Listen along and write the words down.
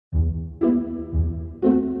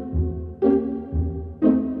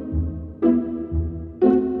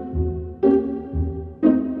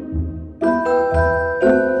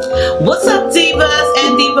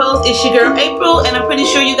It's your girl April, and I'm pretty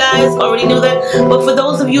sure you guys already knew that, but for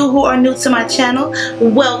those of you who are new to my channel,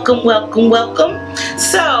 welcome, welcome, welcome.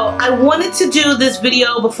 So I wanted to do this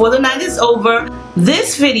video before the night is over.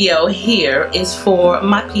 This video here is for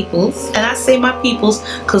my peoples, and I say my peoples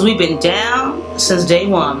because we've been down since day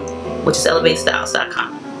one, which is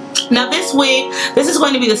elevatestyles.com. Now this wig, this is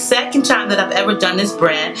going to be the second time that I've ever done this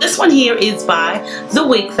brand. This one here is by the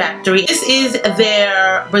Wig Factory. This is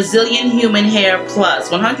their Brazilian Human Hair Plus,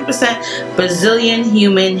 100% Brazilian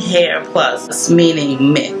Human Hair Plus,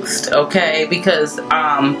 meaning mixed, okay? Because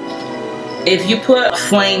if you put a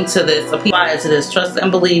flame to this, a fire to this, trust and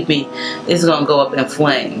believe me, it's gonna go up in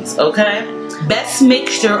flames, okay? Best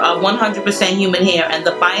mixture of 100% human hair and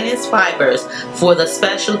the finest fibers for the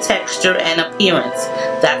special texture and appearance.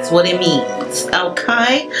 That's what it means,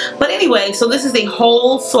 okay? But anyway, so this is a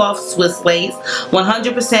whole soft Swiss lace,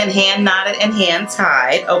 100% hand knotted and hand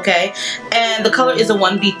tied, okay? And the color is a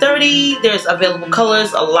 1B30. There's available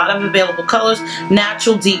colors, a lot of available colors.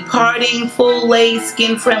 Natural deep parting, full lace,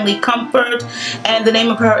 skin friendly comfort. And the name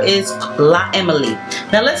of her is La Emily.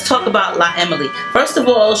 Now let's talk about La Emily. First of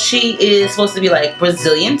all, she is supposed to be like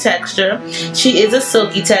Brazilian texture. She is a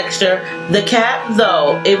silky texture. The cap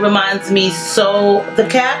though, it reminds me so, the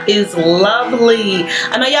cap is lovely.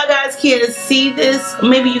 I know y'all guys can't see this,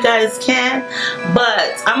 maybe you guys can,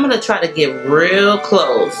 but I'm gonna try to get real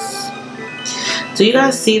close. Do you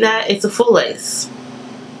guys see that? It's a full lace.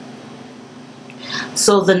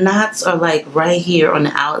 So the knots are like right here on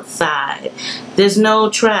the outside. There's no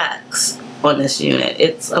tracks on this unit.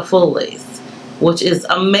 It's a full lace, which is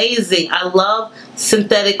amazing. I love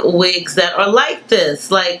synthetic wigs that are like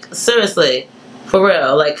this. Like, seriously, for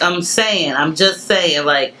real. Like, I'm just saying,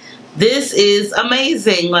 like, this is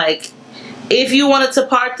amazing. Like, if you wanted to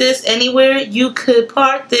part this anywhere, you could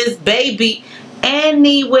part this baby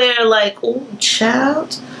anywhere. Like, oh,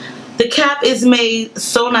 child. The cap is made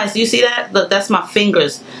so nice. Do you see that? Look, that's my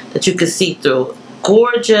fingers that you can see through.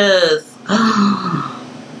 Gorgeous.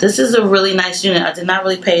 This is a really nice unit. I did not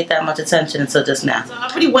really pay that much attention until just now. So I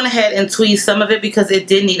already went ahead and tweezed some of it because it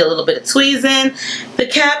did need a little bit of tweezing. The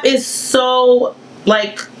cap is so,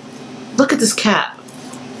 like, look at this cap.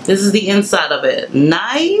 This is the inside of it.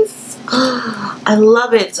 Nice. I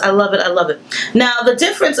love it. I love it. I love it. Now, the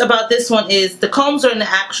difference about this one is the combs are in the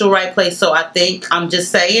actual right place, so I think, I'm just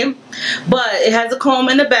saying. But it has a comb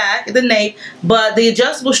in the back, the nape, but the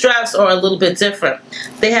adjustable straps are a little bit different.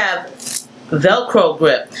 They have Velcro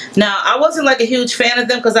grip. Now, I wasn't like a huge fan of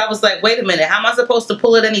them because I was like, wait a minute, how am I supposed to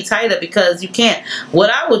pull it any tighter? Because you can't. What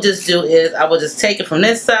I would just do is I would just take it from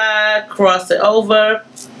this side, cross it over,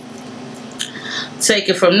 take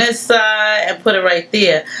it from this side and put it right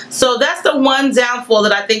there. So that's the one downfall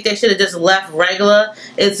that I think they should have just left regular,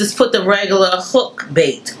 is just put the regular hook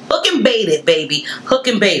bait. Hook and bait it, baby. Hook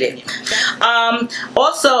and bait it.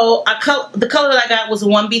 Also, the color that I got was a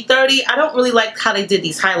 1B30. I don't really like how they did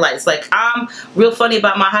these highlights. Like, I'm real funny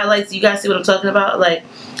about my highlights. You guys see what I'm talking about? Like,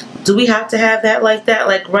 do we have to have that like that?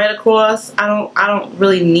 Like right across? I don't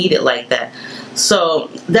really need it like that. So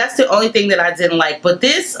that's the only thing that I didn't like. But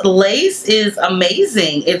this lace is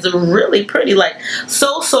amazing. It's really pretty, like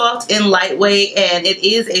so soft and lightweight, and it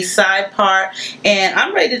is a side part. And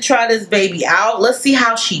I'm ready to try this baby out. Let's see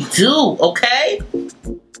how she do, okay?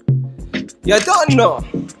 You don't know.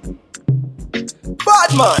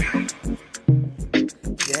 Bad man.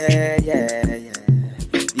 Yeah.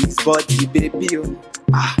 His body baby, oh.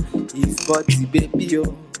 His body baby,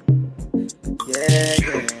 oh. Yeah.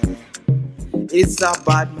 It's a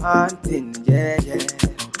bad man thing, yeah.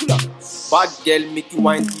 Bad girl make you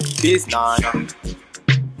wine to the bass, nah.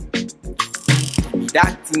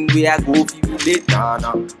 That thing where I go feel late, nah. The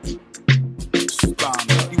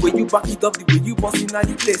way you back it up, the way you bust in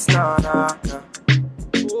the place, nah.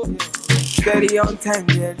 Very on time,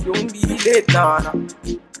 yeah, don't be late, nah.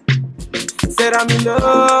 Said I'm in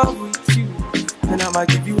love with you, and I'ma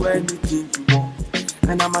give you anything you want,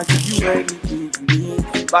 and I'ma give you anything you need.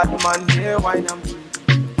 Bad man here, why I'm doing.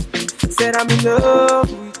 Said I'm in love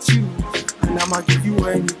with you, and I'ma give you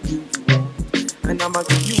anything you want, and I'ma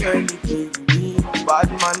give you anything you need. Bad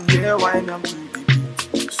man here, why I'm doing.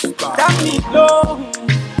 Tell me low,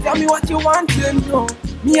 tell me what you want to know.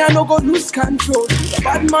 Me I no go lose control.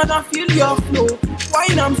 Bad man I feel your flow.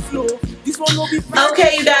 Wine I'm slow. This one will be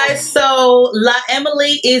okay, you guys, so La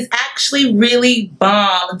Emily is actually really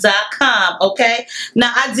bomb.com, okay?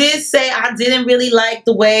 Now, I did say I didn't really like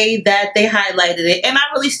the way that they highlighted it, and I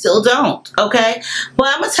really still don't, okay? But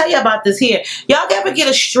I'm going to tell you about this here. Y'all ever get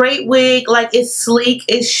a straight wig? Like, it's sleek,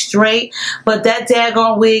 it's straight, but that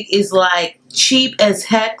daggone wig is like cheap as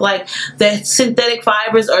heck. Like, the synthetic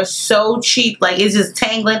fibers are so cheap. Like, it's just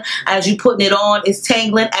tangling as you putting it on. It's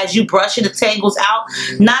tangling as you brush it. It tangles out.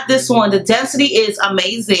 Not this one. The density is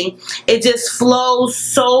amazing. It just flows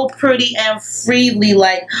so pretty and freely.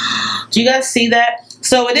 Like, do you guys see that?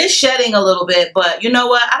 So it is shedding a little bit, but you know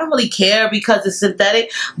what? I don't really care because it's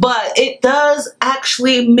synthetic, but it does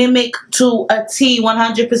actually mimic to a T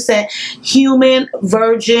 100% human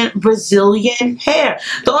virgin Brazilian hair.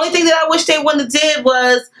 The only thing that I wish they wouldn't have did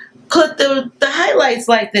was put the highlights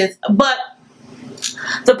like this, but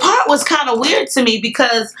the part was kind of weird to me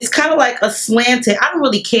because it's kind of like a slanted. I don't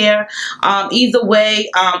really care. Either way,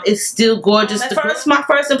 it's still gorgeous. My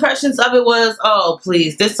first impressions of it was, oh,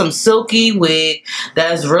 please, there's some silky wig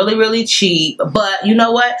that's really, really cheap. But you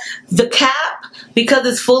know what? The cap, because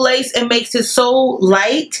it's full lace, it makes it so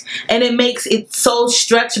light and it makes it so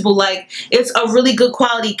stretchable. Like, it's a really good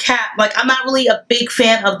quality cap. Like, I'm not really a big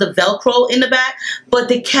fan of the Velcro in the back, but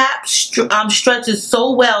the cap stretches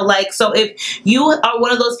so well. Like, so if you are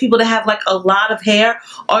one of those people that have like a lot of hair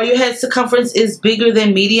or your head circumference is bigger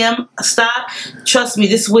than medium stop, trust me,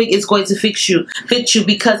 this wig is going to fit you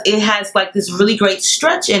because it has like this really great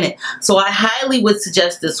stretch in it. So I highly would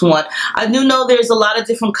suggest this one. I do know there's a lot of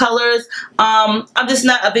different colors. I'm just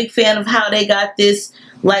not a big fan of how they got this.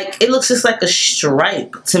 Like, it looks just like a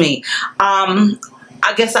stripe to me.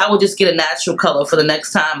 I guess I would just get a natural color for the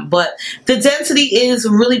next time. But the density is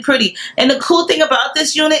really pretty. And the cool thing about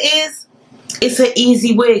this unit is it's an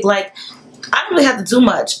easy wig. Like, I don't really have to do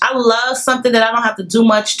much. I love something that I don't have to do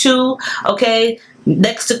much to, okay?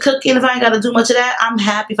 Next to cooking, if I ain't got to do much of that, I'm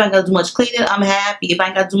happy. If I ain't got to do much cleaning, I'm happy. If I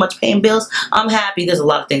ain't got to do much paying bills, I'm happy. There's a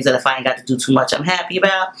lot of things that if I ain't got to do too much, I'm happy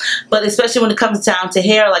about. But especially when it comes down to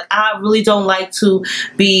hair, like, I really don't like to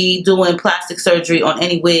be doing plastic surgery on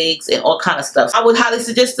any wigs and all kind of stuff. I would highly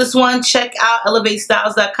suggest this one. Check out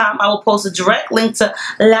elevatestyles.com. I will post a direct link to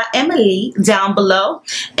La Emily down below.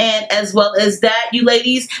 And as well as that, you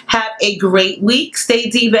ladies have a great week. Stay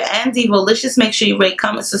diva and divalicious. Make sure you rate,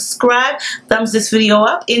 comment, subscribe, thumbs this video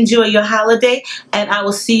up. Enjoy your holiday, and I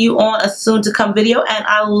will see you on a soon to come video, and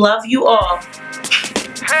I love you all.